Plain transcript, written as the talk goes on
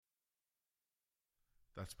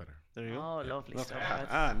That's better. There you go. Oh, lovely stuff.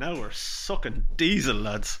 lads. Now we're sucking diesel,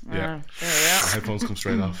 lads. Yeah. There we The headphones come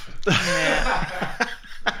straight off. go. Yeah.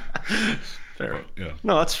 Fair. Yeah.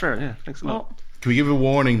 No, that's fair. Yeah, thanks a lot. Oh, Can we give a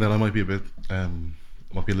warning that I might be a bit,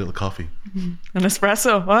 might be a little coffee? an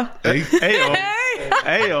espresso, what? Hey? Ayo.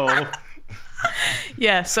 Ayo.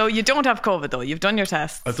 Yeah, so you don't have COVID though. You've done your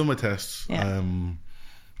tests. I've done my tests. Yeah.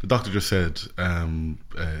 The doctor just said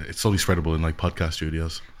it's only spreadable in like podcast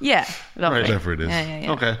studios. Yeah, lovely. Whatever it is.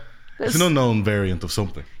 Yeah. Okay. It's an unknown variant of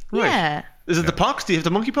something. Yeah. Is it the pox? Do you have the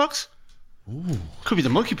monkeypox? Ooh. Could be the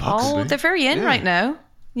monkeypox. Oh, they're very in right now.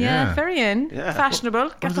 Yeah, Yeah. very in. Yeah. Fashionable.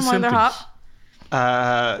 What Get are them the while they're symptoms?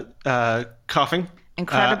 hot. Coughing.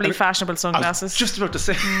 Incredibly fashionable I was sunglasses. just about to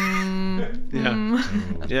say. Yeah.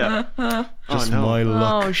 Just no. my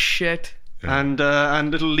luck. Oh shit. And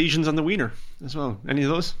little lesions on the wiener as well. Any of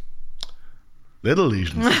those? Little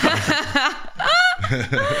lesions.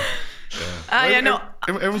 Yeah, no.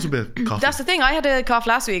 Everyone's a bit coughy. That's the thing. I had a cough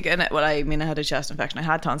last week, and I had a chest infection. I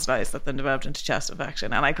had tonsillitis that then developed into chest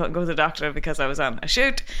infection, and I couldn't go to the doctor because I was on a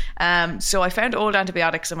shoot. So I found old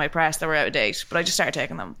antibiotics in my press that were out of date, but I just started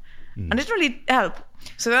taking them, and it didn't really help.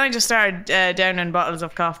 So then I just started downing bottles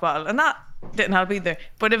of cough bottle, and that didn't help either.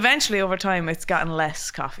 But eventually, over time, it's gotten less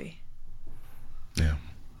coffee. Yeah.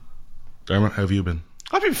 Dermot, how have you been?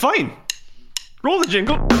 I've been fine. Roll the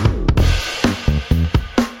jingle.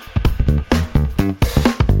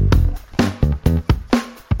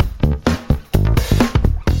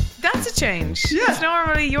 That's a change. Yeah. It's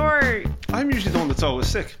normally your... I'm usually the one that's always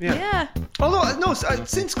sick. Yeah. Although no,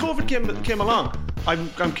 since COVID came along, I'm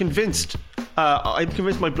convinced. I'm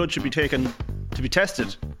convinced my blood should be taken to be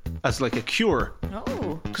tested as like a cure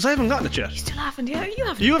Oh. because I haven't gotten it yet. You still haven't? Yeah, you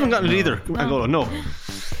haven't. You haven't gotten it either. I go no.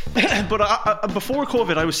 But before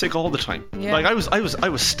COVID, I was sick all the time. Yeah. Like I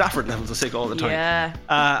was Stafford levels of sick all the time. Yeah.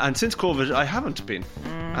 And since COVID, I haven't been.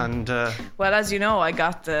 And Well, as you know, I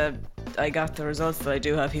got the results that I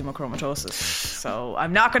do have hemochromatosis. So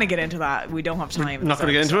I'm not going to get into that. We don't have time. not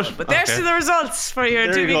gonna get into it? But there's Okay. the results for your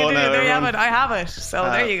There you go now, There you have everyone. it. I have it. So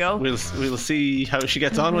there you go. We'll see how she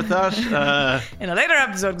gets on with that. In a later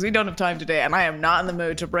episode, because we don't have time today, and I am not in the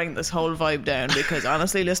mood to bring this whole vibe down because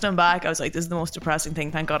honestly, listening back, I was like, this is the most depressing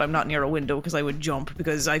thing. Thank God I'm not near a window because I would jump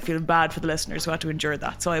because I feel bad for the listeners who had to endure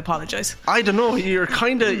that. So I apologise. I don't know. You're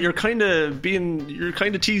kind of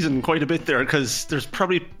teasing quite a bit there because there's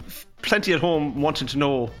probably plenty at home wanting to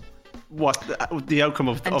know what the outcome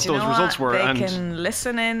of And those do you know results what? were. They and can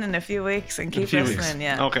listen in a few weeks and keep few weeks. listening.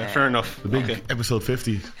 Yeah. Okay, Yeah. fair enough. The big Okay. episode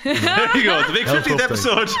 50. There you go. The big Health 50th update.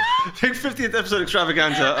 episode. Big 50th episode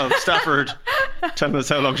extravaganza of Stafford telling us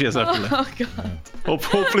how long she has left to live. Oh God.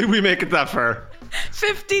 Hopefully we make it that far.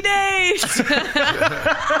 50 days.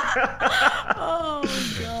 Oh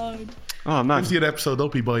God. Oh man. 50th episode,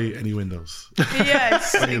 don't be by any windows.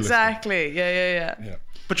 Yes, exactly. Yeah. Yeah.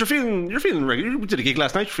 But you're feeling regular. We did a gig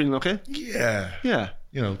last night. You're feeling okay? Yeah. Yeah.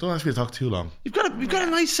 You know, don't ask me to talk too long. You've got a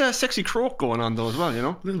nice sexy croak going on though as well. You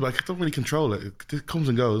know. A little bit, I don't really control it. It comes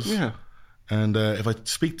and goes. Yeah. And if I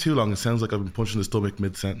speak too long, it sounds like I've been punched in the stomach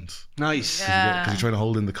mid-sentence. Nice. Yeah. Because you're trying to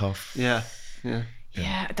hold in the cough. Yeah.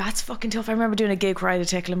 Yeah, that's fucking tough. I remember doing a gig where I had a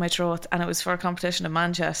tickle in my throat and it was for a competition in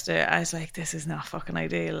Manchester. I was like, this is not fucking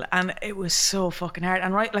ideal. And it was so fucking hard.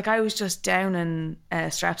 And right, like I was just down in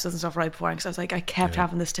Strepsils and stuff right before because I was like, I kept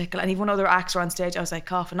having this tickle. And even when other acts were on stage, I was like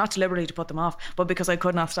coughing, not deliberately to put them off, but because I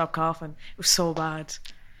could not stop coughing. It was so bad.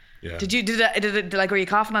 Yeah. Did it like, were you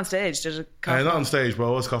coughing on stage? Did it cough? Not on stage, but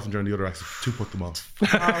I was coughing during the other acts to put them off.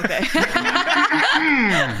 Oh, okay.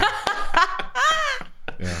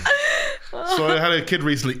 Yeah. So I had a kid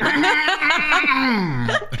recently. Is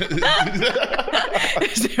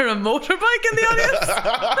there a motorbike in the audience?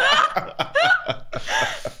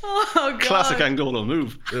 Oh God. Classic Angola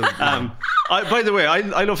move. By the way,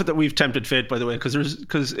 I love it that we've tempted fate. By the way, because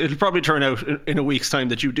it'll probably turn out in a week's time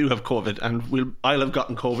that you do have COVID, and I'll have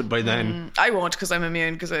gotten COVID by then. I won't because I'm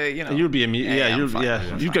immune because And you'll be immune. Yeah, I'm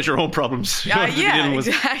fine. You've got your own problems. You don't have to be dealing with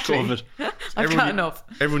exactly. COVID. I've got enough.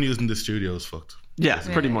 Everyone using the studio is fucked. Yeah,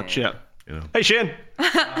 pretty much. Yeah. You know. Hey Shane,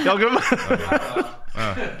 y'all good? It's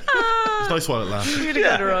nice while it lasts. We had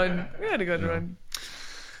a good run.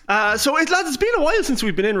 So, lads, it's been a while since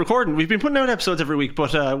we've been in recording. We've been putting out episodes every week,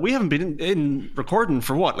 but we haven't been in recording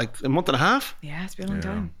for what, like a month and a half? Yeah, it's been a long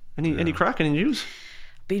time. Any crack? Any news?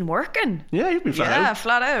 Been working. Yeah, you've been flat out.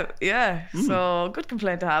 Flat out. Yeah. So good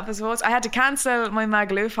complaint to have, I suppose. I had to cancel my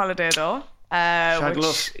Magaluf holiday though.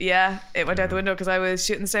 Shagaluf. It went out the window because I was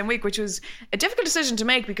shooting the same week, which was a difficult decision to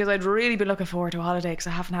make because I'd really been looking forward to a holiday because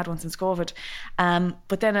I haven't had one since COVID.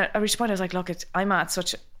 But then I reached a point I was like, look, I'm at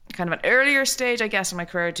such kind of an earlier stage, I guess, in my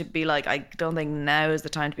career to be like, I don't think now is the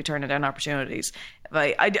time to be turning down opportunities.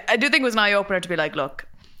 I do think it was an eye-opener to be like, look,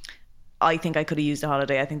 I think I could have used a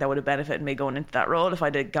holiday. I think that would have benefited me going into that role if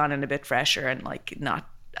I'd have gone in a bit fresher and like not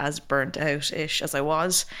as burnt out-ish as I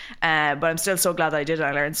was. But I'm still so glad that I did.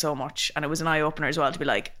 I learned so much. And it was an eye-opener as well to be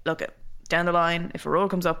like, look, down the line, if a role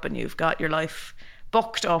comes up and you've got your life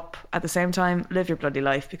booked up, at the same time, live your bloody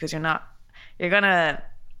life, because you're gonna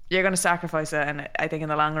sacrifice it, and I think in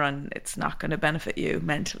the long run it's not going to benefit you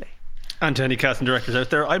mentally. And to any casting directors out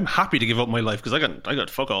there, I'm happy to give up my life because I got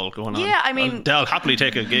fuck all going on. Yeah, I mean, I'll happily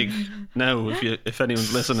take a gig now if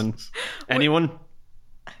anyone's listening. Anyone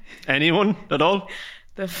at all?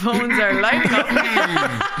 The phones are lighting up.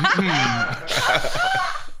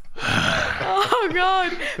 Oh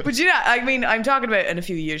God! But I mean, I'm talking about in a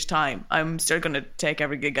few years' time. I'm still going to take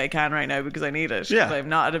every gig I can right now because I need it. Yeah. I'm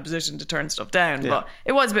not in a position to turn stuff down. Yeah. But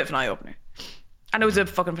it was a bit of an eye opener, and it was a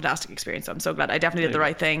fucking fantastic experience. I'm so glad I definitely did the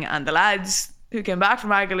right thing. And the lads who came back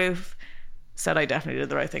from Magaluf said I definitely did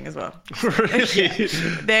the right thing as well. Really?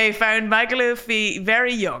 They found Magaluf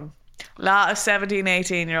very young. A lot of 17,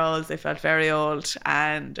 18-year-olds. They felt very old,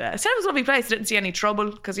 and said it was a lovely place. They didn't see any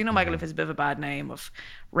trouble because Magaluf is a bit of a bad name of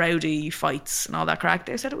rowdy fights and all that crack.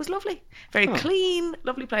 They said it was lovely, very clean,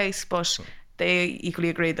 lovely place. But they equally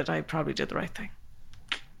agreed that I probably did the right thing.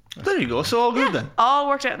 There you go. So all good then. All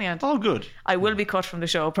worked out in the end. All good. I will be cut from the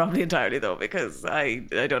show probably entirely though, because I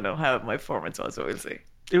don't know how my performance was, so we'll see.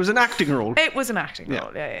 It was an acting role. It was an acting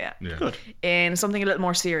role, yeah. Good. In something a little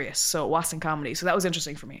more serious, so it wasn't comedy. So that was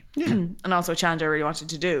interesting for me. Yeah. And also a challenge I really wanted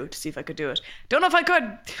to do, to see if I could do it. Don't know if I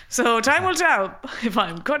could. So time will tell if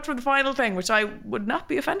I'm cut for the final thing, which I would not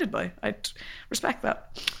be offended by. I'd respect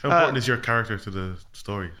that. How important is your character to the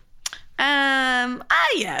story?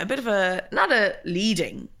 Yeah, a bit of not a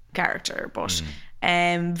leading character, but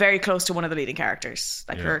very close to one of the leading characters,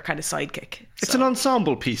 like her kind of sidekick. It's an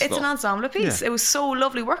ensemble piece. It's an ensemble piece. Yeah. It was so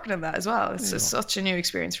lovely working in that as well. It's just such a new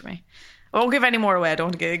experience for me. I won't give any more away. I don't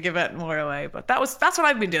want to give it more away, but that's what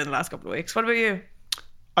I've been doing the last couple of weeks. What about you?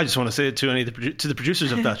 I just want to say to any of the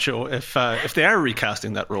producers of that show, if they are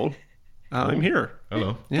recasting that role, I'm here.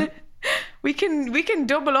 Hello. Yeah. We can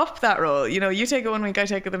double up that role. You take it one week, I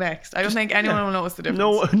take it the next. I don't think anyone will notice the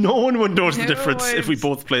difference. No one would notice the No difference if we worries.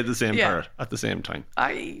 both played the same part at the same time.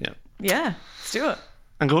 Yeah, let's do it.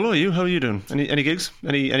 Angolo, how are you doing? Any gigs?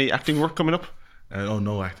 Any acting work coming up?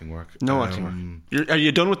 No acting work. No acting work. Are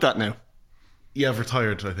you done with that now? Yeah, I've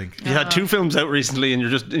retired, I think. You had 2 films out recently, and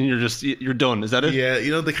you're done. Is that it?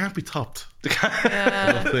 Yeah, they can't be topped.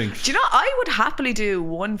 I don't think. Do you know, I would happily do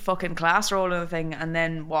one fucking class role in a thing and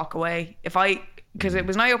then walk away. Because it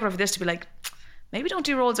was an eye-opener for this to be like, maybe don't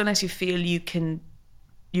do roles unless you feel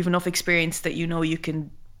you've enough experience that you can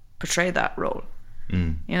portray that role.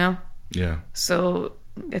 Yeah. So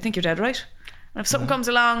I think you're dead right. And if something comes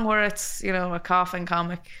along where it's, a coughing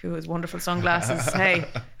comic who has wonderful sunglasses, hey,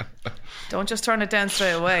 don't just turn it down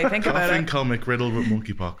straight away. Think about Coughing it. comic riddled with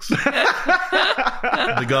monkeypox.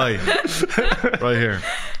 The guy. Right here.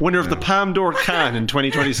 Winner of the Palme d'Or Cannes in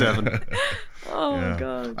 2027. Oh my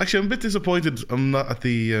God. Actually, I'm a bit disappointed I'm not at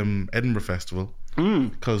the Edinburgh Festival.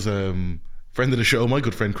 Because friend of the show, my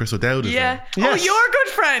good friend Chris O'Dowd is there. Yes. Oh, your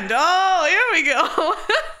good friend. Oh, here we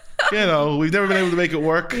go. We've never been able to make it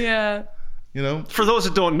work. Yeah. For those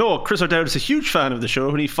that don't know, Chris O'Dowd is a huge fan of the show,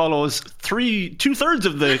 and he follows 2/3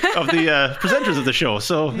 of the presenters of the show.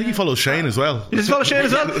 So I think he follows Shane as well. He follows Shane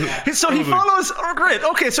as well. So he follows. Oh, great.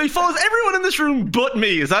 Okay, so he follows everyone in this room but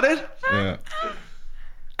me. Is that it? Yeah.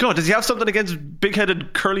 God, does he have something against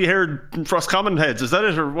big-headed, curly-haired Roscommon heads? Is that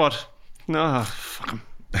it, or what? No, fuck him.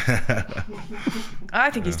 I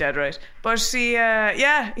think he's dead right. But see,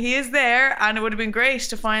 he is there, and it would have been great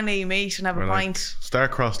to finally meet and have a pint.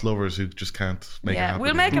 Star-crossed lovers who just can't make it happen.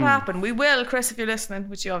 We'll make it happen. We will, Chris, if you're listening,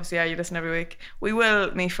 which you obviously are, you listen every week. We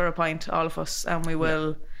will meet for a pint, all of us, and we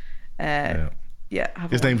will have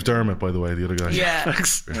his name's Dermot, by the way, the other guy. Yeah.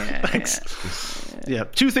 Thanks. Yeah.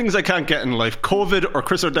 2 things I can't get in life: COVID or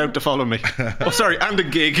Chris O'Dowd to follow me. Oh, sorry, and a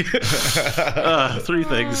gig. 3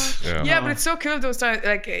 things. Yeah, but it's so cool those times.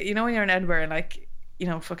 Like, when you're in Edinburgh and like,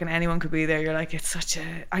 fucking anyone could be there. You're like, it's such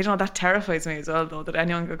a. I don't know. That terrifies me as well, though, that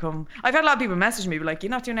anyone could come. I've had a lot of people message me, be like, "You're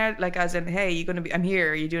not doing it," like as in, "Hey, you're gonna be? I'm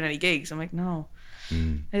here. Are you doing any gigs?" I'm like, no.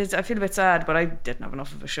 I feel a bit sad, but I didn't have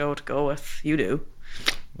enough of a show to go with. You do.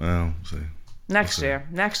 Well, we'll see. Next year,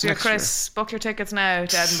 Chris, book your tickets now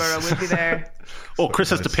to Edinburgh. We'll be there. Oh, Chris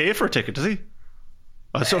has to pay for a ticket, does he?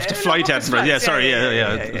 Oh, so have to fly to Edinburgh. Yeah, sorry.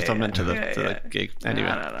 Yeah. I'm into the gig. Anyway.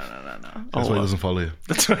 No. That's why he doesn't follow you.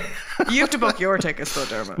 That's right. You have to book your tickets though,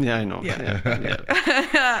 Dermot. Yeah, I know.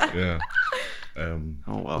 Yeah.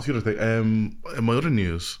 What's the other thing? In my other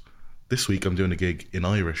news, this week I'm doing a gig in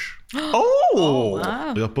Irish. Oh!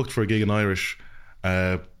 Wow. I got booked for a gig in Irish,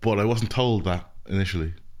 but I wasn't told that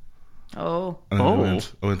initially. Oh. And then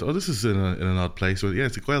I went, this is in an odd place. I went, yeah,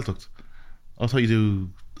 it's a Gaeltacht. I thought you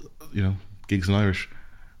do, gigs in Irish.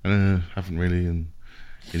 And I haven't really in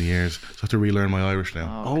years. So I have to relearn my Irish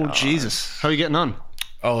now. Oh, Jesus. How are you getting on?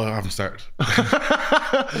 Oh, I haven't started.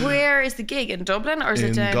 Where is the gig? In Dublin or is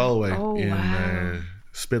it in Galway, Oh, in wow.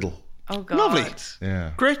 Spittle. Oh, God. Lovely.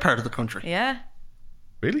 Yeah. Great part of the country. Yeah.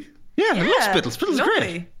 Really? Yeah, I love Spittle. Spittle's lovely.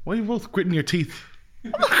 great. Why are you both gritting your teeth?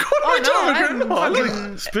 I'm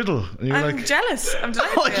Spittle. And you're I'm like, jealous. I'm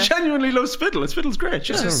delighted. I genuinely love Spittle. Spittle's great.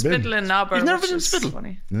 There's never been. Spittle in Nobber. You've never which been in is Spittle?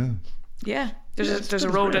 Funny. yeah. Yeah. There's a Spittle's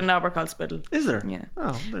road great. in Nobber called Spittle. Is there? Yeah.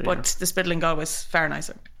 Oh, there you But the Spittle in Galway is far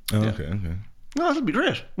nicer. Oh, okay. go. No, that'll be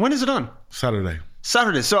great. When is it on? Saturday.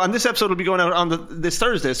 Saturday. So, and this episode will be going out on this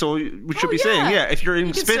Thursday. So, we should be saying, if you're in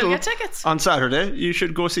You can still Spittle get tickets. on Saturday, you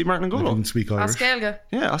should go see Martin and I Golo. didn't speak Irish. Oscailga.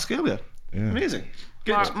 Yeah, Oscailga. Yeah. Amazing.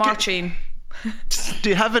 Good. Marchin. Do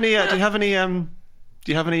you have any? Do you have any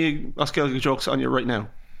Oscailga jokes on you right now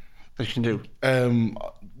that you can do?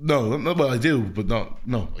 No, well, I do, but no,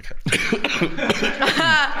 I can't.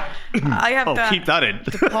 I have Keep that in.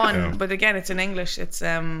 the pun, but again, it's in English. It's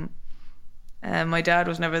my dad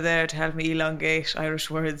was never there to help me elongate Irish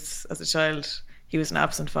words as a child. He was an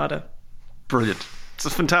absent father. Brilliant. It's a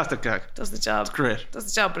fantastic gag. Does the job. It's great. Does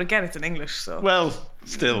the job, but again, it's in English. So Well,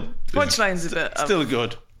 still, punchline's a bit still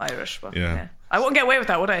good. Irish, but Yeah. I wouldn't get away with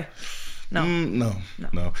that, would I? No.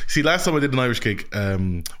 No. See, last time I did an Irish gig,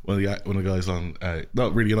 one of the guys on,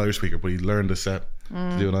 not really an Irish speaker, but he learned a set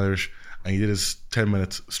to do in Irish, and he did his 10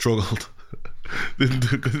 minutes, struggled,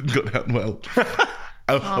 didn't go down well.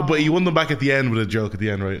 But he won them back at the end with a joke at the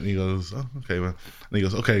end, right? And he goes, "Oh, okay, man." And he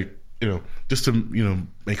goes, "Okay, just to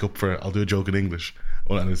make up for it, I'll do a joke in English."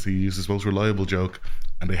 Well, and he used his most reliable joke,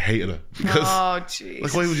 and they hated it because, jeez.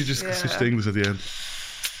 like, why would you just switch to English at the end?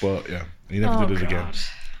 But yeah, he never did it again.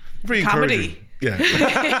 Very Comedy. encouraging.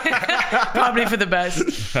 Yeah. Probably for the best.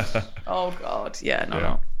 Oh God, yeah,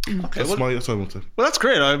 no. Okay, That's what I want to. Well, that's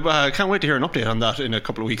great. I can't wait to hear an update on that in a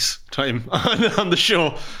couple of weeks' time on the show.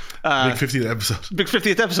 Big 50th episode. Big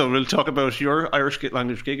 50th episode. We'll talk about your Irish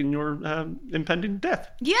language gig and your impending death.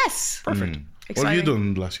 Yes. Perfect. What have you done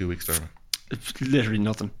in the last few weeks, Dermot? It's literally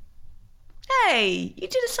nothing. Hey, you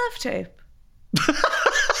did a self-tape.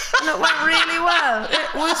 And it went really well.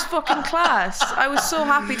 It was fucking class. I was so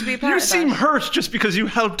happy to be a part You of that. seem hurt just because you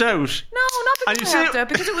helped out. No, not And because you I say- helped out,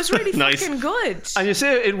 because it was really Nice. fucking good. And you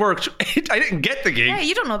say it worked. I didn't get the gig. Yeah,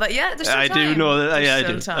 you don't know that yet. There's still I time. do know that. There's Yeah, I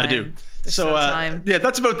still do. time. I do. There's So still time. yeah,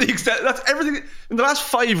 that's about the extent. That's everything. In the last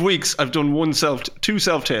 5 weeks, I've done two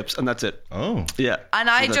self tapes, and that's it. Oh. Yeah. And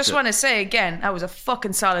I So that's just it. want to say again, that was a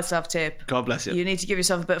fucking solid self-tape. God bless you. You need to give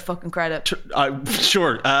yourself a bit of fucking credit.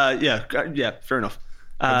 Sure. Yeah. Fair enough.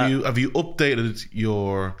 Have you updated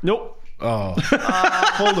your? Nope. Oh,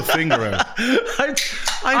 pull the finger out. I've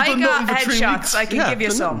I done got nothing for 3 headshots. weeks. I can Yeah, give you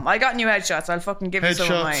done some. nothing. I got new headshots. I'll fucking give you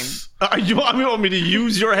some of mine. Headshots. You want me to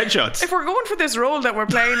use your headshots? If we're going for this role that we're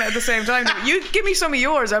playing at the same time, you give me some of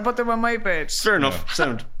yours. I'll put them on my page. Fair enough.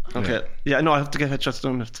 Sound. Okay. Yeah. No, I have to get headshots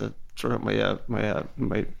done. I have to sort out my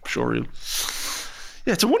show reel.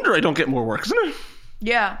 Yeah, it's a wonder I don't get more work, isn't it?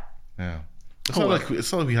 Yeah. Yeah. It's not like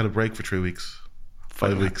we had a break for 3 weeks.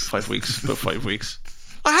 5 weeks. 5 weeks. About 5 weeks.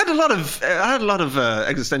 I had a lot of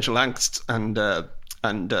existential angst and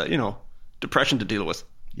depression to deal with.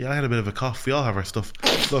 Yeah, I had a bit of a cough. We all have our stuff.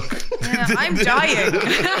 Look. Yeah, I'm dying.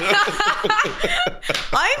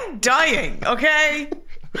 I'm dying, okay?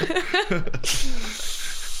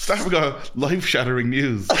 Staff got life-shattering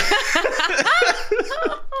news.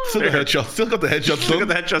 Still got the headshots Look done. at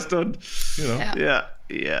the headshots done.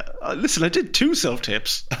 Yeah. Listen, I did 2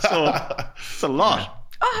 self-tapes, so it's a lot.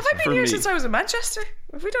 Oh, have I been For here me. since I was in Manchester?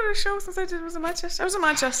 Have we done a show since I was in Manchester? I was in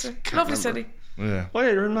Manchester. Lovely remember. city. Yeah, Oh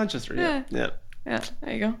yeah, you're in Manchester. Yeah. Yeah,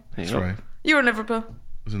 there you go. that's right. You were in Liverpool. I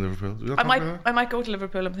was in Liverpool. Did we not I talk might about that? I might go to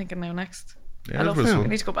Liverpool, I'm thinking now next. Yeah, I love Liverpool's I fun.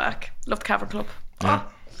 need to go back. Love the Cavern Club. Yeah.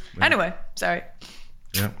 Oh. Anyway, sorry.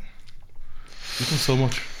 Yeah. You've done so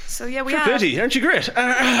much. So yeah, we You're have. Betty, aren't you great?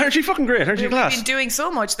 Aren't you fucking great? Aren't you We've class? been doing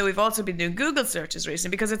so much that we've also been doing Google searches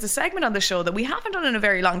recently because it's a segment on the show that we haven't done in a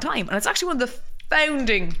very long time, and it's actually one of the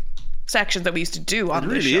founding sections that we used to do on It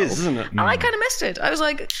this really show. is, isn't it? And I kind of missed it. I was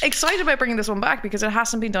like excited about bringing this one back because it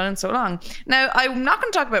hasn't been done in so long. Now, I'm not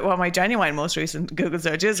going to talk about what my genuine most recent Google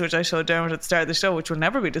search is, which I showed Dermot at the start of the show, which will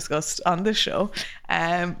never be discussed on this show.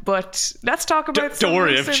 But let's talk about. Don't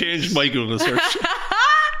worry, I've some- changed my Google search.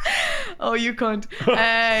 Oh, you cunt.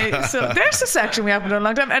 So there's a section we haven't done in a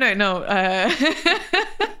long time. Anyway, no.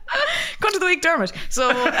 Go to of the week, Dermot.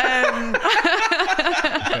 So,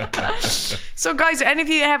 so guys, do any of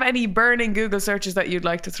you have any burning Google searches that you'd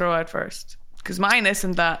like to throw out first? Because mine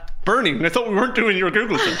isn't that burning. I thought we weren't doing your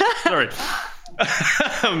Google search. Sorry. Do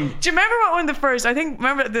you remember what one of the first? I think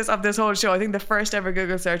remember this of this whole show. I think the first ever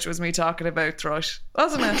Google search was me talking about thrush,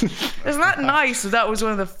 wasn't it? Isn't that nice? That was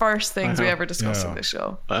one of the first things we ever discussed on this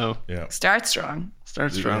show. Wow. Yeah. Start strong.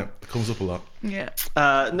 Start strong. Yeah, it comes up a lot. Yeah.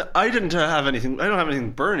 No, I didn't have anything. I don't have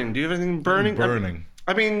anything burning. Do you have anything burning? Burning.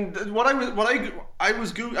 I mean, I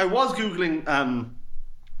was googling.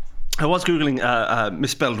 I was googling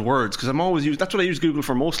misspelled words because I'm always that's what I use Google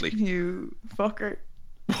for mostly. You fucker.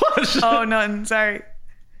 What? Oh, none. Sorry.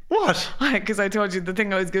 What? Because I told you the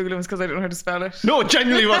thing I was googling was because I didn't know how to spell it. No, it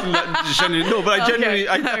genuinely wasn't. No, but I genuinely.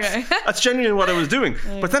 Okay. That's genuinely what I was doing.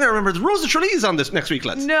 But then I remembered the Rose of Tralee is on this next week,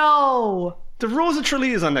 lads. No. The Rose of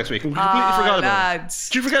Tralee is on next week. I completely forgot about it. Lads.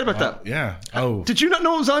 Did you forget about that? Yeah. Oh. Did you not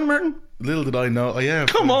know it was on, Martin? Little did I know. Oh, yeah.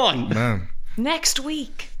 Come on. Man. Next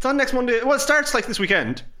week. It's on next Monday. Well, it starts like this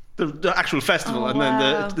weekend. The actual festival, and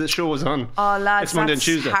wow. then the show is on. Oh, lads, it's Monday and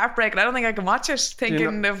Tuesday. Heartbreaking. I don't think I can watch it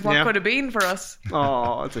thinking of what could have been for us.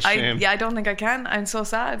 Oh, it's a shame. I don't think I can. I'm so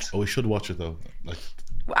sad. Oh, we should watch it though. Like,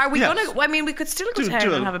 are we gonna? I mean, we could still go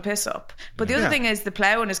town and have a piss up. But the other thing is, the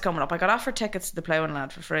ploughing is coming up. I got offered tickets to the ploughing,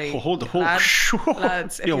 lad, for free. Oh, hold the whole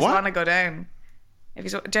lads, if you want to go down, if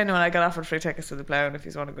you genuinely, I got offered free tickets to the ploughing. If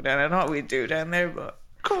you want to go down, I don't know what we'd do down there, but.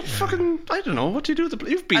 God, fucking, I don't know. What do you do?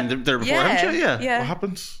 You've been there before, haven't you? Yeah. what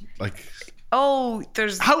happens? Like. Oh,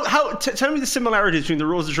 there's tell me the similarities between the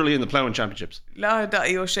Rose of Tralee and the Ploughing Championships.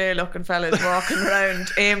 Dotty O'Shea looking fellas walking around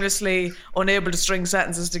aimlessly, unable to string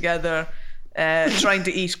sentences together, trying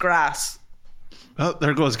to eat grass. Well,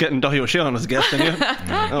 there goes getting Dotty O'Shea on as a guest, then you.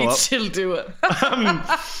 He'd still do it.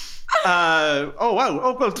 Oh wow!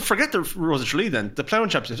 Oh well, forget the Rose of Tralee then. The Ploughing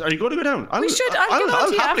Championships. Are you going to go down? We should.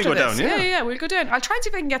 I'll happily go this. down. Yeah, we'll go down. I'll try and see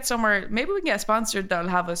if I can get somewhere. Maybe we can get sponsored that'll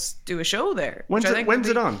have us do a show there. When's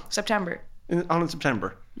it on? September. On in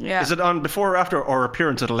September. Yeah. Is it on before or after our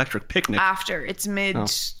appearance at Electric Picnic? After. It's mid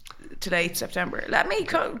to late September. Let me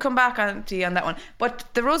come back to you on that one. But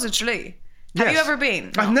the Rose of Tralee. Have you ever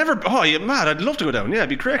been? No. I've never. Oh, you're mad! I'd love to go down. Yeah, it'd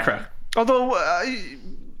be great crack. Although,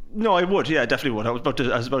 no, I would. Yeah, I definitely would. I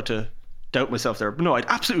was about to doubt myself there. But no, I'd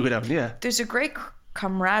absolutely go down. Yeah. There's a great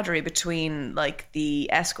camaraderie between like the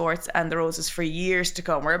escorts and the Roses for years to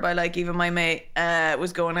come, whereby like even my mate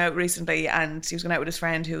was going out recently and he was going out with his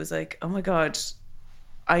friend who was like, oh my god,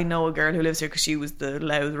 I know a girl who lives here because she was the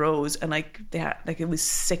Loud Rose, and like they had, like it was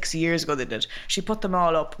 6 years ago they did. She put them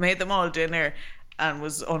all up, made them all dinner, and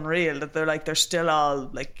was unreal that they're still all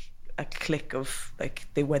like a clique of like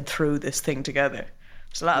they went through this thing together.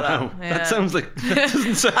 It's a lot of that. Yeah. That sounds like that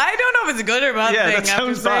doesn't sound, I don't know if it's a good or bad thing. That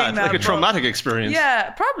sounds bad. Like a traumatic experience. Yeah,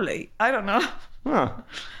 probably. I don't know. Huh.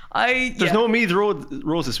 There's no Meath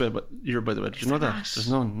Rose this way, but by the way, did you know that?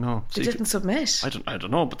 There's no. They didn't submit. I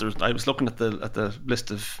don't know, but I was looking at the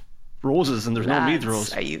list of roses, and there's no Meath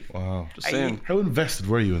Rose. Are you? Wow. Just saying. How invested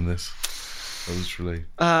were you in this? Rose Tralee.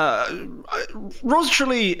 Rose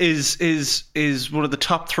Tralee is one of the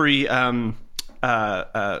top 3 live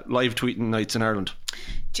tweeting nights in Ireland.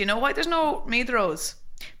 Do you know why there's no Meath Rose?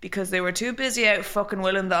 Because they were too busy out fucking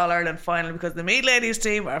winning the All-Ireland final, because the Meath ladies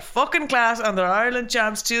team are fucking class and they're Ireland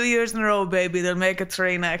champs 2 years in a row, baby. They'll make it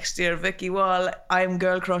 3 next year. Vicky Wall, I'm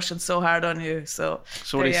girl crushing so hard on you. So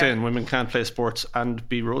what are you saying? Women can't play sports and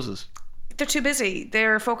be roses? They're too busy.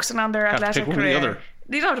 They're focusing on their athletic pick career. One or the other.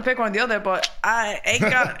 You don't have to pick one or the other, but I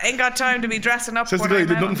ain't got time to be dressing up. Says the guy who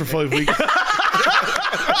did nothing for 5 weeks.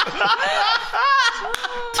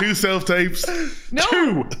 2 self-tapes.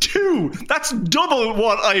 No. Two. That's double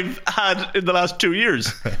what I've had in the last 2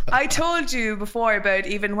 years. I told you before about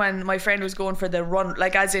even when my friend was going for the run,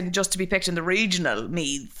 like as in just to be picked in the regional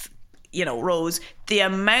Meath, Rose, the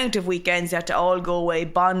amount of weekends you had to all go away,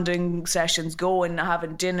 bonding sessions, going,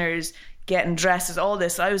 having dinners, getting dresses, all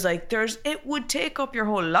this. I was like, it would take up your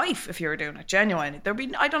whole life if you were doing it, genuinely.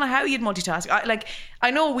 I don't know how you'd multitask.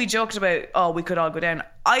 I know we joked about, we could all go down.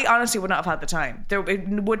 I honestly would not have had the time.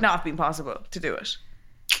 It would not have been possible to do it.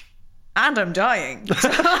 And I'm dying.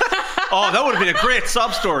 Oh, that would have been a great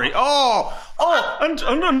sob story. And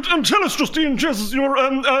tell us, Justine, Jesus,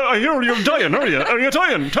 I hear you're dying, are you? Are you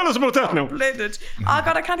dying? Tell us about that now. Blended. Oh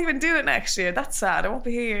God, I can't even do it next year. That's sad. I won't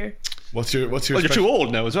be here. What's your Well, you're too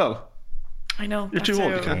old now as well. I know. You're too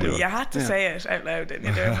old. You can't do it. You had to say it out loud, didn't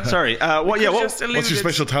you, Dermot? Sorry. What's your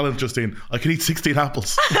special talent, Justine? I can eat 16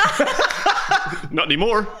 apples. Not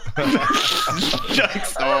anymore.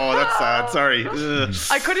 Yikes. Oh, that's sad. Sorry.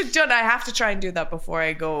 I could have done. I have to try and do that before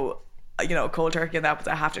I go. cold turkey and that, but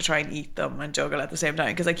I have to try and eat them and juggle at the same time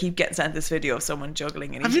because I keep getting sent this video of someone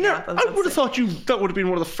juggling and Have you eating never? apples. I would have thought that would have been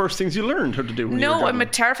one of the first things you learned how to do. No, I'm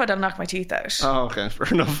terrified I'll knock my teeth out. Oh, okay, fair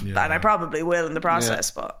enough. And I probably will in the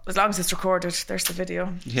process, but as long as it's recorded, there's the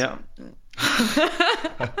video. Yeah.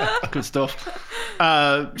 Good stuff.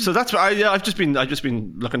 So that's what I've just been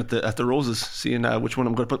looking at the roses, seeing which one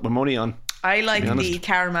I'm going to put my money on. I like the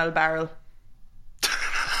caramel barrel.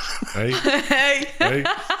 Hey. Hey. Hey.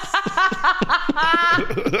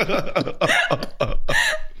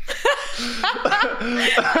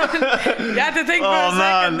 You had to think for a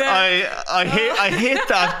second there. I hate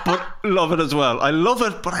that, but love it as well. I love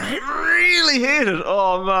it, but I really hate it.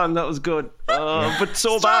 Oh man, that was good. But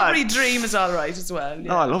so Strawberry bad. Dream is all right as well.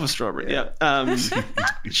 Yeah. Oh, I love a strawberry. Yeah.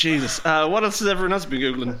 Jesus. What else has everyone else been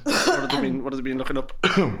googling? What has it been looking up?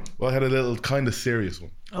 Well, I had a little kind of serious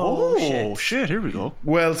one. Oh shit! Here we go.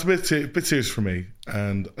 Well, it's a bit serious for me,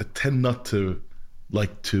 and I tend not to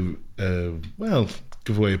like to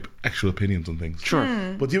give away actual opinions on things. Sure.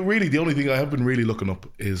 But the only thing I have been really looking up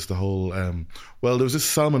is the whole there was this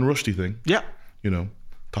Salman Rushdie thing. Yeah.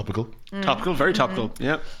 Topical. Topical, very topical.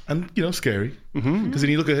 Yeah. And scary. Because then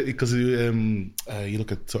you look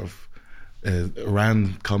at sort of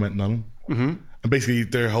Iran commenting on him. And basically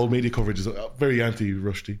their whole media coverage is very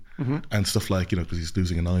anti-Rushdie and stuff like, because he's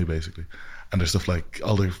losing an eye basically. And there's stuff like,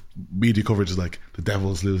 all their media coverage is like, the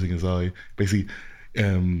devil's losing his eye. Basically,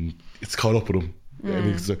 it's caught up with him.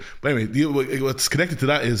 But anyway, what's connected to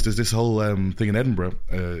that is there's this whole thing in Edinburgh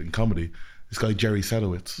in comedy. This guy, Jerry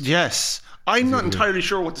Sadowitz. Yes. I'm not entirely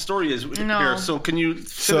sure what the story is here, so can you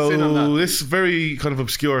fill us in on that? This very kind of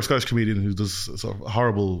obscure Scottish comedian who does a sort of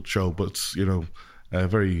horrible show, but it's,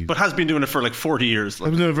 very... But has been doing it for like 40 years. I've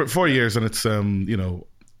been doing it for 40 years, and it's,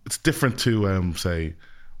 it's different to, say,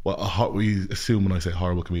 what we assume when I say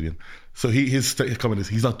horrible comedian. So his comment is,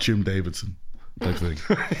 he's not Jim Davidson type thing.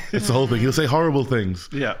 It's the whole thing. He'll say horrible things.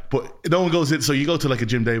 Yeah. But no one goes in, so you go to like a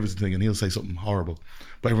Jim Davidson thing and he'll say something horrible.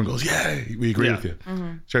 But everyone goes, yeah, we agree with you.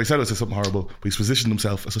 Jerry Sadowitz says something horrible, but he's positioned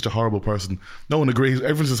himself as such a horrible person. No one agrees.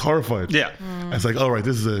 Everyone's just horrified. Yeah. And it's like, all right,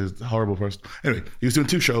 this is a horrible person. Anyway, he was doing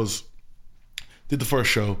 2 shows. Did the first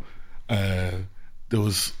show. There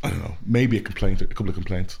was, I don't know, maybe a couple of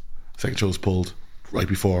complaints. Second show was pulled right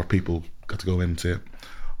before people got to go in and see it.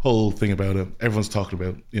 Whole thing about it. Everyone's talking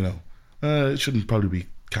about, it shouldn't probably be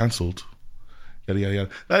cancelled. Yada, yada, yada.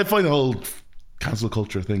 I find the whole cancel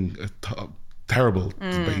culture thing terrible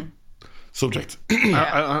debate subject.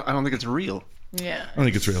 I don't think it's real. Yeah. I don't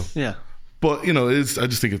think it's real. Yeah. But, I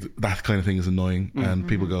just think that kind of thing is annoying. And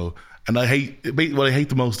people go... And what I hate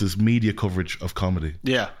the most is media coverage of comedy.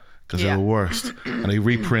 Yeah. Because they're the worst. And they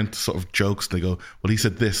reprint sort of jokes and they go, well, he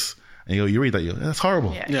said this. And you read that, that's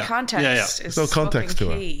horrible. Yeah. Context is There's no context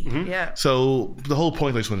to key. it. Yeah. So the whole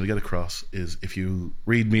point I just wanted to get across is if you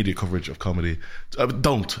read media coverage of comedy,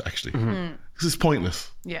 don't actually. Because it's pointless.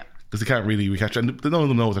 Yeah. Because they can't really recapture, and none of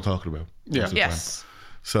them know what they're talking about. Yeah. Yes.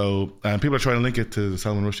 So people are trying to link it to the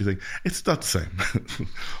Salman Rushdie thing. It's not the same.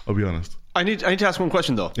 I'll be honest. I need to ask one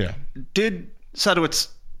question though. Yeah. Did Sadowitz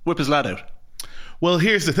whip his lad out? Well,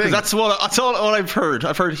 here's the thing. That's all I've heard.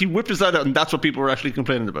 I've heard he whipped his lad out, and that's what people were actually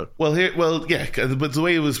complaining about. Well, yeah, but the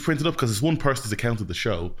way it was printed up, because it's one person's account of the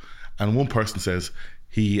show, and one person says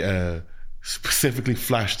he specifically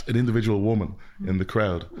flashed an individual woman in the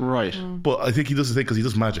crowd. Right. But I think he does the thing because he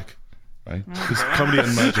does magic. Right? It's comedy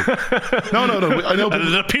and magic. No. I know.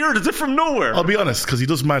 And it appeared as if from nowhere. I'll be honest, because he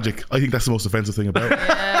does magic. I think that's the most offensive thing about it.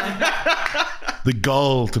 The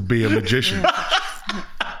gall to be a magician.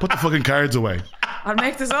 Put the fucking cards away. I'll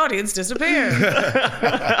make this audience disappear. But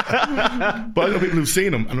I know people who've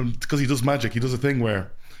seen him, and because he does magic, he does a thing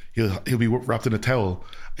where he'll be wrapped in a towel,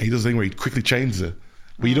 and he does a thing where he quickly changes it.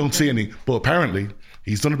 But you don't see any. But apparently,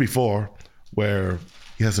 he's done it before, where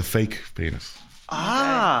he has a fake penis.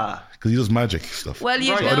 Ah. Because he does magic stuff. Well, you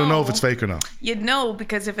know. I don't know if it's fake or not. You'd know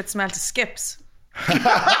because if it smelled of skips.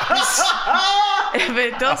 If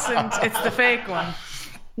it doesn't, it's the fake one.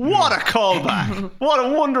 What a callback. What a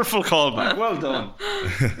wonderful callback. Well done.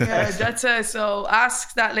 Yeah, that's so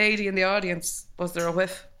ask that lady in the audience, was there a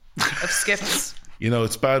whiff of skips?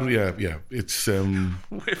 It's bad. Yeah. It's when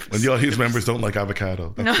the audience members don't like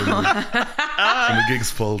avocado. That's when the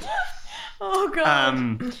gig's pulled. Oh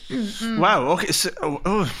God! Wow. Okay.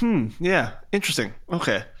 So, yeah. Interesting.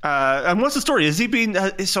 Okay. And what's the story? Has he been?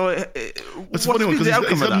 It's funny one because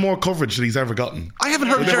he's got more coverage than he's ever gotten. I haven't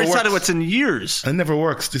heard of Jerry Sadowitz in years. And it never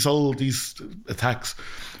works. These attacks.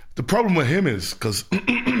 The problem with him is because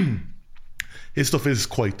his stuff is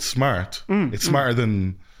quite smart. It's smarter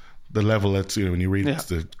than the level that's, when you read Yeah.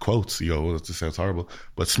 the quotes, you go, this sounds horrible,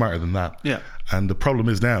 but smarter than that. Yeah. And the problem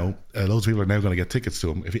is now, loads of people are now going to get tickets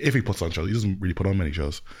to him. If he puts on shows, he doesn't really put on many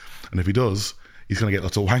shows. And if he does, he's going to get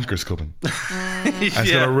lots of wankers coming. And it's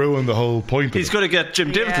going to ruin the whole point of He's it. going to get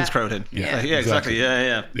Jim Davidson's crowd in. Yeah, exactly.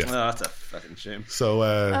 Yeah. Yeah. Oh, that's a fucking shame. So,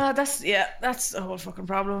 That's the whole fucking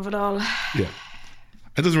problem of it all. yeah.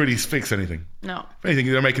 It doesn't really fix anything. No. If anything,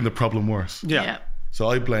 they're making the problem worse. Yeah. So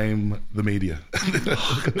I blame the media.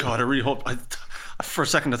 God, I really hope. For a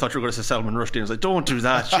second, I thought you were going to say Salman Rushdie. I was like, don't do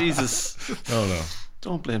that. Jesus. Oh, no.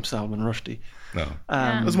 Don't blame Salman Rushdie. No.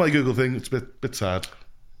 That's my Google thing. It's a bit sad.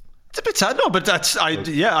 It's a bit sad, no, but that's I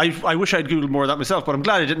wish I'd Googled more of that myself, but I'm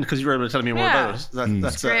glad I didn't because you were able to tell me more about it.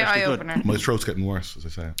 That's Great actually eye good. opener. My throat's getting worse, as I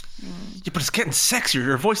say. Yeah, but it's getting sexier.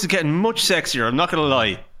 Your voice is getting much sexier. I'm not going to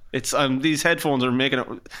lie. It's these headphones are making it.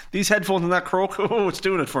 These headphones and that croak. Oh, it's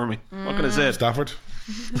doing it for me. What can I say? Stafford.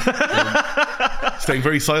 Staying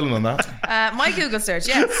very silent on that. My Google search,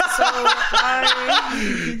 yes. So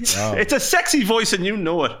Wow. It's a sexy voice, and you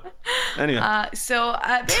know it. Anyway,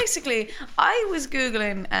 basically, I was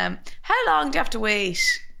Googling how long do you have to wait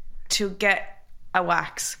to get a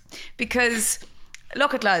wax? Because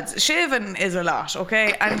look at lads, shaving is a lot,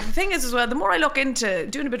 okay? And the thing is as well, the more I look into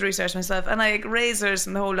doing a bit of research myself, and like razors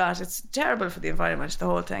and the whole lot, it's terrible for the environment, the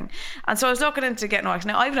whole thing. And so I was looking into getting a wax.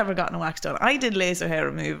 Now, I've never gotten a wax done. I did laser hair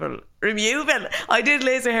removal. I did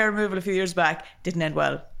laser hair removal a few years back. Didn't end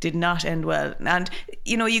well. Did not end well. And,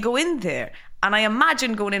 you go in there, and I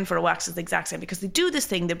imagine going in for a wax is the exact same, because they do this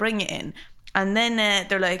thing, they bring you in, and then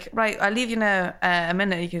they're like, right, I'll leave you now a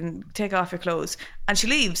minute, you can take off your clothes. And she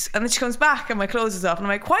leaves, and then she comes back and my clothes is off, and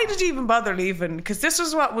I'm like, why did you even bother leaving? Because this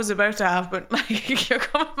was what was about to happen. Like, you're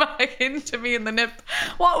coming back into me in the nip.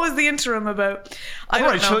 What was the interim about? I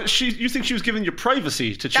don't know. so you think she was giving you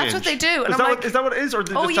privacy to change? That's what they do. And Is that what it is, or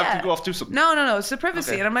do they just have to go off do something? No, it's the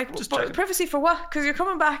privacy. Okay. And I'm like, Just but checking. privacy for what? Because you're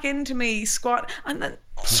coming back into me squat, and then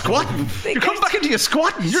Squatting? You're coming back into you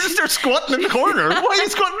squatting. You're just there squatting in the corner. Why are you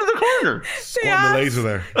squatting in the corner? On the laser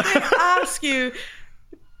there. They ask you,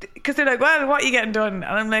 because they're like, well, what are you getting done? And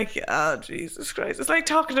I'm like, oh, Jesus Christ. It's like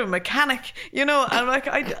talking to a mechanic, I'm like,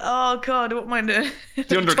 oh, God, I won't mind it.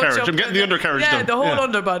 The undercarriage. I'm getting the undercarriage done. Yeah, the whole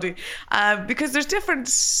underbody. Because there's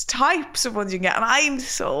different types of ones you can get. And I'm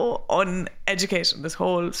so uneducated in this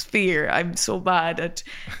whole sphere. I'm so bad at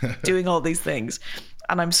doing all these things.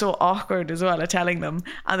 And I'm so awkward as well at telling them.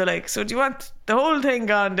 And they're like, so do you want the whole thing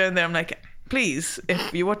gone down there? I'm like, please,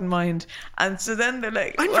 if you wouldn't mind. And so then they're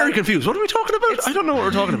like, I'm very confused. What are we talking about? I don't know what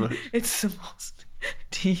we're talking about. It's the most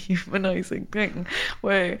dehumanizing thing,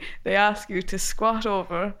 where they ask you to squat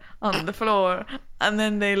over on the floor and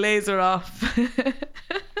then they laser off.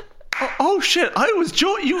 Oh shit! I was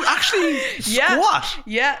joking. You actually squat.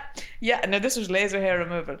 Yeah. No, this was laser hair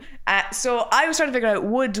removal. So I was trying to figure out,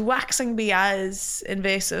 would waxing be as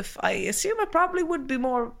invasive? I assume it probably would be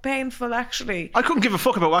more painful, actually. I couldn't give a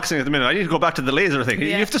fuck about waxing at the minute. I need to go back to the laser thing. Yeah.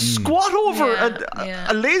 You have to squat over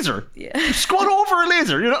a laser. Yeah. You squat over a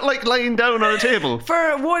laser. You're not like lying down on a table.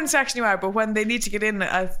 For one section you are, but when they need to get in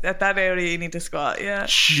at that area, you need to squat. Yeah.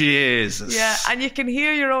 Jesus. Yeah, and you can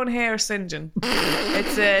hear your own hair singeing.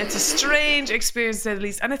 It's a strange experience, to say the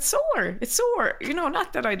least, and it's sore.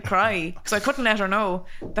 Not that I'd cry, because I couldn't let her know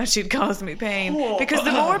that she'd caused me pain. Because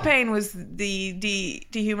the more pain was the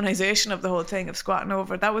dehumanization of the whole thing of squatting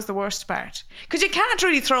over. That was the worst part. Because you can't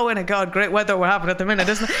really throw in great weather we're having at the minute,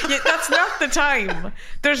 isn't it? That's not the time.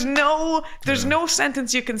 There's no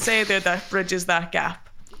sentence you can say there that bridges that gap.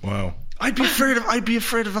 Wow. I'd be afraid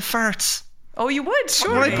of a farts. Oh, you would,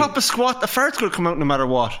 sure. When I pop a squat, the fart's going to come out no matter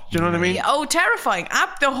what. Do you know what I mean? Yeah, oh, terrifying.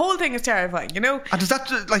 The whole thing is terrifying, And does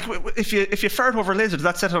that, like, if you fart over a laser, does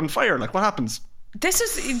that set it on fire? Like, what happens?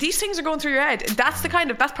 These things are going through your head. That's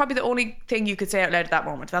probably the only thing you could say out loud at that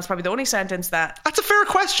moment. That's probably the only sentence that... That's a fair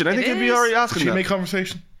question. I think you'd be already asking Did she that. make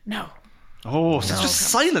conversation? No. Oh, so it's just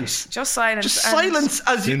silence. Just silence. Just silence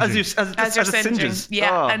as you're it singeing. singes.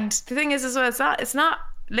 Yeah, Oh. and the thing is as well, it's not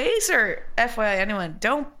laser, FYI, anyone,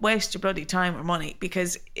 don't waste your bloody time or money,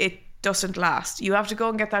 because it doesn't last. You have to go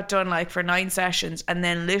and get that done like for 9 sessions, and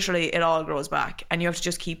then literally it all grows back, and you have to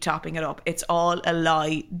just keep topping it up. It's all a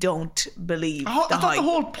lie. Don't believe I thought the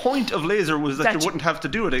whole point of laser was that you wouldn't have to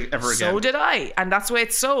do it ever again. So did I, and that's the way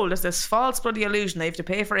it's sold, as this false bloody illusion. They have to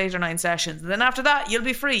pay for 8 or 9 sessions, and then after that you'll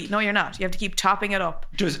be free. No, you're not. You have to keep topping it up.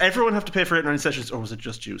 Does everyone have to pay for 8 or 9 sessions, or was it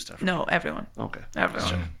just you, Steph? No, everyone. Okay.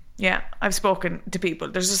 Everyone. Yeah, I've spoken to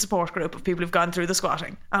people. There's a support group of people who've gone through the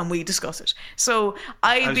squatting, and we discuss it. So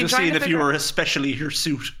I was just seeing if you were especially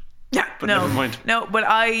hirsute. Yeah, but never mind. No, but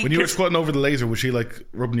when you were squatting over the laser, was she like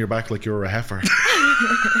rubbing your back like you were a heifer?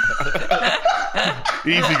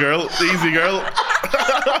 Easy girl.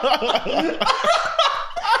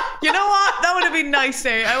 You know what? That would have been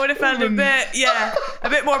nicer. I would have felt a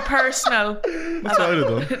bit more personal. That's what I'd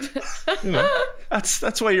have done. You know.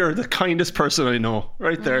 That's why you're the kindest person I know,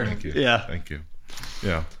 right there. Thank you. Yeah. Thank you.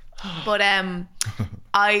 Yeah. But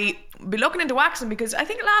I be looking into waxing because I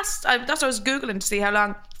think that's what I was Googling to see how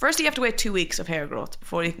long. First, you have to wait 2 weeks of hair growth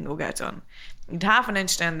before you can go get it done. You'd half an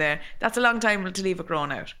inch down there. That's a long time to leave it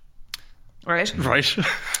growing out. Right? Right.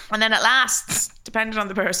 And then it lasts, depending on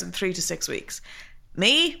the person, 3 to 6 weeks.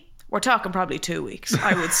 Me, we're talking probably 2 weeks,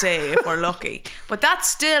 I would say, if we're lucky. But that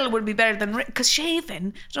still would be better than... Because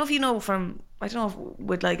shaving, I don't know if you know from... I don't know if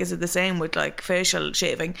with like... Is it the same with like facial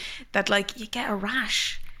shaving? That like you get a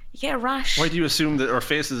rash. You get a rash. Why do you assume that our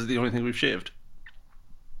faces is the only thing we've shaved?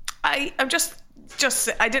 I'm just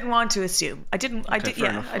I didn't want to assume. I didn't want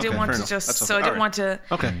to just... So I didn't want to...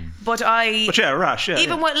 Okay. But yeah, rash, yeah.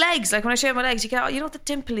 Even with legs, like when I shave my legs, you get, the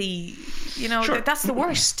dimply, Sure. that's the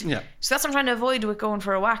worst. Yeah. So that's what I'm trying to avoid with going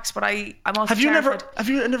for a wax, but I'm also Have you terrified.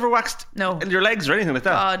 never waxed your legs or anything like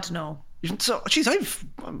that? God, no. So, geez, I've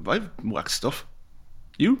waxed stuff.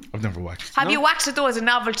 You? I've never waxed. Have you waxed it though as a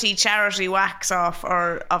novelty charity wax off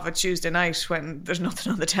or of a Tuesday night when there's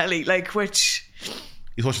nothing on the telly? Like which...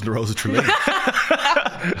 He's watching the Rose of Tralee.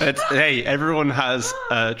 Hey, everyone has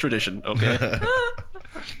a tradition, okay?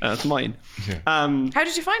 That's mine. Yeah. How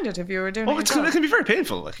did you find it if you were doing it? It can be very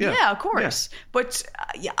painful. Like, yeah, of course. Yeah. But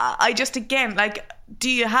I just, again, like,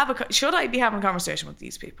 should I be having a conversation with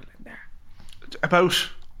these people in there? About?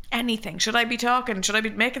 Anything. Should I be talking? Should I be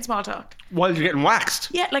making small talk? While you're getting waxed?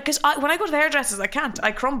 Yeah, like, because when I go to the hairdressers, I can't.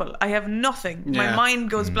 I crumble. I have nothing. Yeah. My mind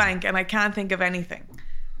goes blank and I can't think of anything.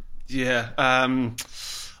 Yeah.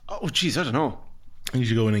 Geez, I don't know. You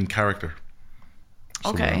should go in character.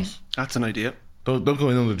 Someone Okay. else. That's an idea. Don't go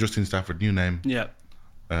in under Justine Stafford, new name. Yeah.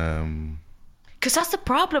 Because that's the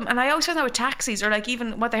problem. And I always find that with taxis or like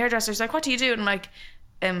even what the hairdresser's like, what do you do? And I'm like,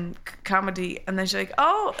 comedy. And then she's like,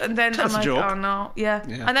 oh. And then That's I'm like, a joke. oh no. Yeah.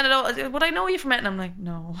 And then would I know you from it? And I'm like,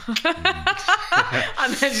 no.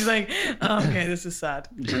 And then she's like, oh, okay, this is sad.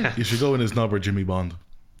 You should go in as Nobber Jimmy Bond.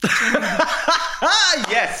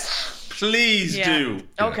 Yes. Please do.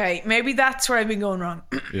 Okay, maybe that's where I've been going wrong.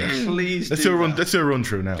 Yeah. Please Let's do. do a run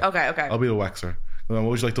through now. Okay. I'll be the waxer. What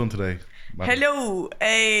would you like done today? Madam? Hello,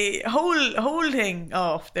 a whole thing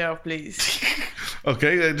off there, please.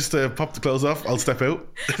 Okay, just pop the clothes off. I'll step out.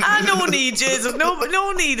 No need, Jesus.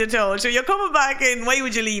 No need at all. So you're coming back in. Why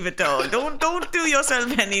would you leave it all? Don't do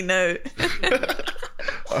yourself any now.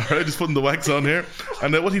 Alright, just putting the wax on here.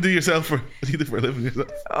 And what do you do yourself for? What do you do for a living yourself?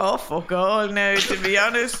 Oh, fuck all now, to be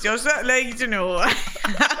honest. Just that like to know.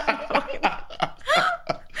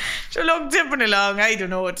 So look, tipping along, I don't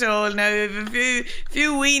know at all now. A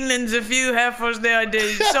few weanlings, a few heifers there, the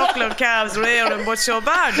suckler calves rearing, but so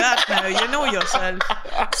bad that now, you know yourself.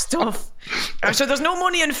 Stuff. And so there's no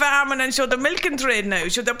money in farming, and so the milking trade now,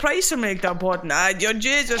 so the price of milk they're putting. You're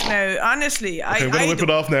Jesus now, honestly. Okay, I'm going to whip it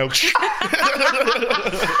off now.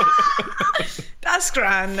 That's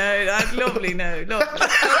grand now, that's lovely now, lovely.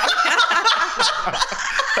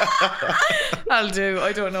 I'll do,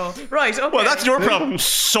 I don't know. Right, okay. Well, that's your problem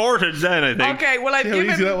sorted then, I think. Okay, well, I've See how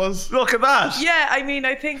given... easy that was? Look at that. Yeah, I mean,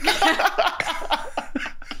 I think...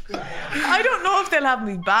 I don't know if they'll have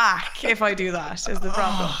me back if I do that, is the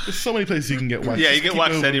problem. There's so many places you can get waxed. Yeah, you Just get keep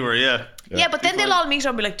waxed moving. anywhere, yeah. Yeah, but then they'll all meet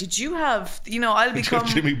up and be like, did you have... I'll become...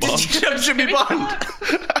 Jimmy Bond. Did you have Jimmy Bond.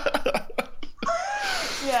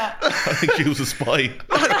 Yeah. I think he was a spy.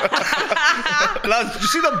 Lads, did you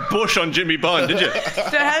see the bush on Jimmy Bond, did you?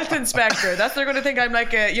 The health inspector. That's they're going to think I'm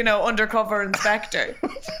like a, undercover inspector.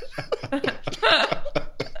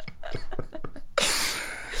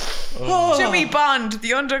 Jimmy Bond,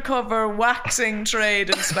 the undercover waxing trade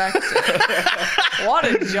inspector. What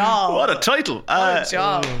a job. What a title. What a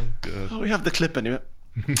job. We have the clip anyway.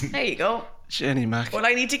 There you go. Jenny Mac. Well,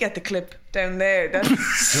 I need to get the clip down there.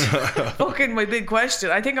 That's fucking my big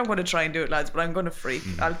question. I think I'm going to try and do it, lads, but I'm going to freak.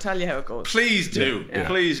 I'll tell you how it goes. Please do. Yeah.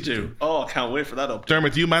 Please do. Oh, I can't wait for that update.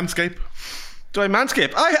 Dermot, do you manscape? Do I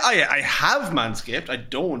manscape? I have manscaped. I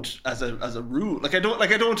don't as a rule. I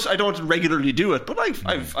don't regularly do it, but I've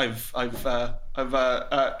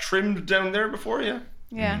trimmed down there before, yeah.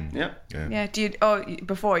 Yeah. Yeah. Do you?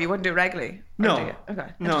 Before you wouldn't do it regularly? Or No. do you? Okay.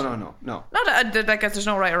 No. Not like there's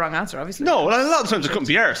no right or wrong answer, obviously. No, well, a lot of times it couldn't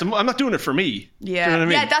be arse. I'm not doing it for me. Yeah. Do you know what I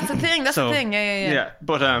mean? Yeah, that's the thing. That's the thing. Yeah. Yeah,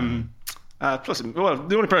 but plus, well,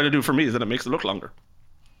 the only part I do for me is that it makes it look longer.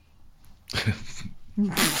 Do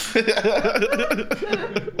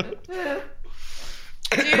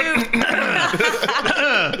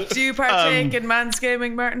you partake in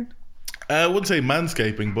manscaping, Martin? I wouldn't say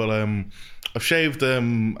manscaping, but I've shaved a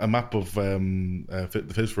map of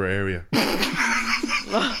the Fisborough area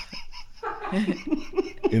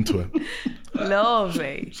into it.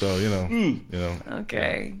 Lovely. So you know.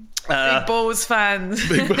 Okay. Big Bose fans.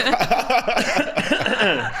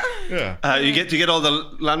 Yeah. You get all the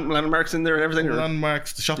landmarks in there and everything. Or?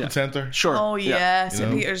 Landmarks, the shopping centre. Sure. Oh yeah, St. You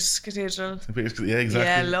know? Peter's Cathedral. Yeah, exactly.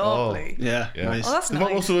 Yeah, lovely. Yeah. Yeah. Nice. Oh, that's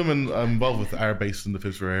nice. Most of the women I'm involved with are based in the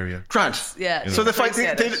Fisborough area. Grant. Yeah. So they find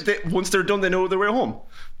Appreciate it. they once they're done, they know their way home.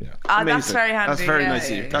 Yeah. That's Amazing. very handy. That's very yeah, nice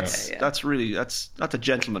of you. yeah, That's really that's a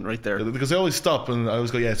gentleman right there. Because they always stop and I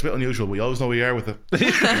always go, yeah, it's a bit unusual, but you always know where you are with it.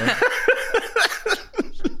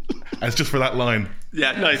 And it's just for that line.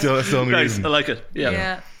 Yeah, nice. So that's the only nice. reason. I like it.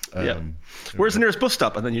 Yeah. Yeah. Where's the nearest bus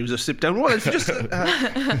stop? And then you just sit down. Well, if you just.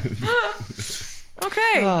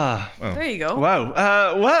 Okay. There you go. Wow.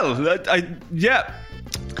 Yeah.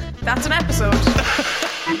 That's an episode.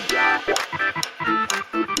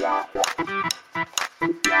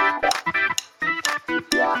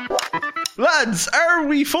 Lads, are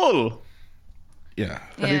we full? Yeah.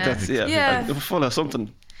 I think that's Yeah. full of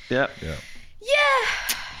something. Yeah. Yeah.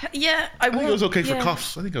 Yeah. I think it was okay for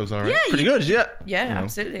coughs. I think it was alright. Yeah, Pretty good. Yeah. Yeah,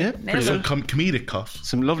 absolutely. Yeah, Nailed Some it. comedic coughs.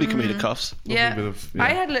 Some lovely comedic coughs. Yeah. bit of- I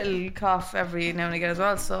had a little cough every now and again as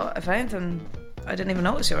well. So if anything, I didn't even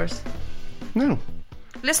notice yours. No.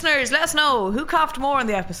 Listeners, let us know who coughed more in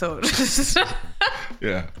the episode.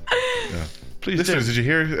 Yeah. Please Listeners, did you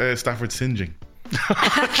hear Stafford singeing?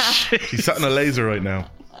 He's sat in a laser right now.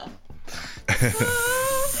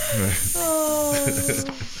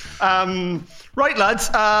 Right, lads.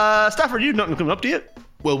 Stafford, you've nothing coming up, do you?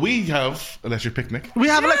 Well, we have Electric Picnic. We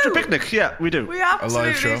have do. Electric Picnic. Yeah, we do. We live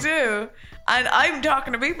absolutely show. do. And I'm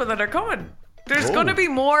talking to people that are coming. There's Oh. going to be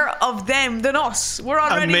more of them than us. We're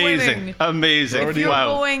already winning. Amazing. If you're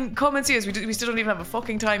Wow. going, come and see us. We still don't even have a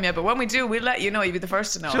fucking time yet, but when we do, we'll let you know. You'll be the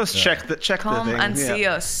first to know. Just check the come thing. and yeah. see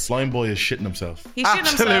us. Blind boy is shitting himself. He's shitting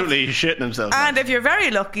himself. Absolutely shitting himself. And if you're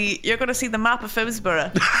very lucky, you're going to see the map of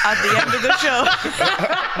Fisborough at the end of the show.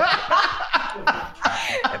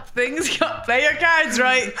 If things go, play your cards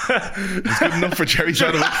right. It's good enough for Jerry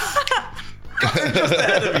Sadowitz.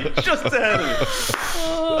 Just ahead of me.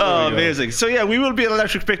 Oh, amazing. So yeah, we will be at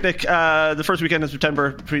Electric Picnic the first weekend of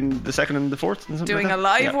September between the 2nd and the 4th. Doing a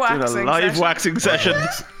live waxing Doing a live session. waxing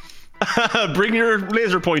session. Bring your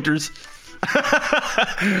laser pointers.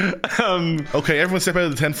 Okay, everyone step out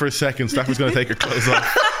of the tent for a second. Stafford's going to take her clothes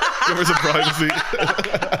off. Give her some privacy.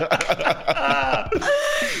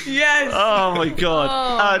 Yes. Oh my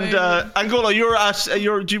god! amazing. Angola, you're at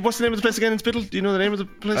what's the name of the place again in Spittle? Do you know the name of the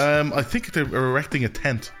place? I think they're erecting a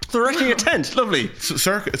tent. They're erecting a tent. Lovely It's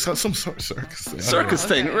got some sort of circus thing. circus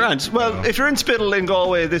thing. okay. Right. Well, if you're in Spittle in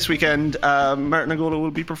Galway this weekend, Martin Angola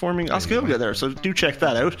will be performing Osceola there, so do check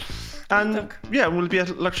that out. And yeah, we'll be at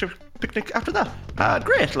Electric Picnic after that.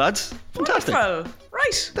 Great, lads. Fantastic. Wonderful.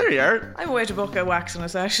 Right. There you are. I'm away to book a waxing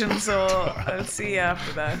session, so I'll see you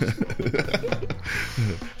after that.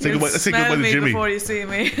 Let's say goodbye to me Jimmy. before you see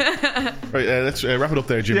me. Right, let's wrap it up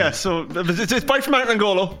there, Jimmy. Yeah, so it's bye from Martin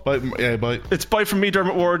Angola. Bye. It's bye from me,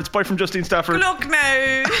 Dermot Ward. It's bye from Justine Stafford. Look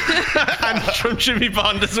now. And from Jimmy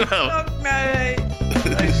Bond as well. Look now. Right.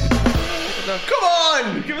 Good luck. Come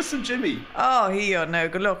on, give us some Jimmy. Oh, here now.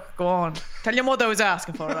 Good luck. Go on. Tell your mother I was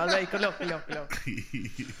asking for her. All right. Good luck. There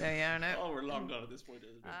you are now. Oh, we're long gone at this point.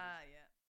 Isn't it? Yeah.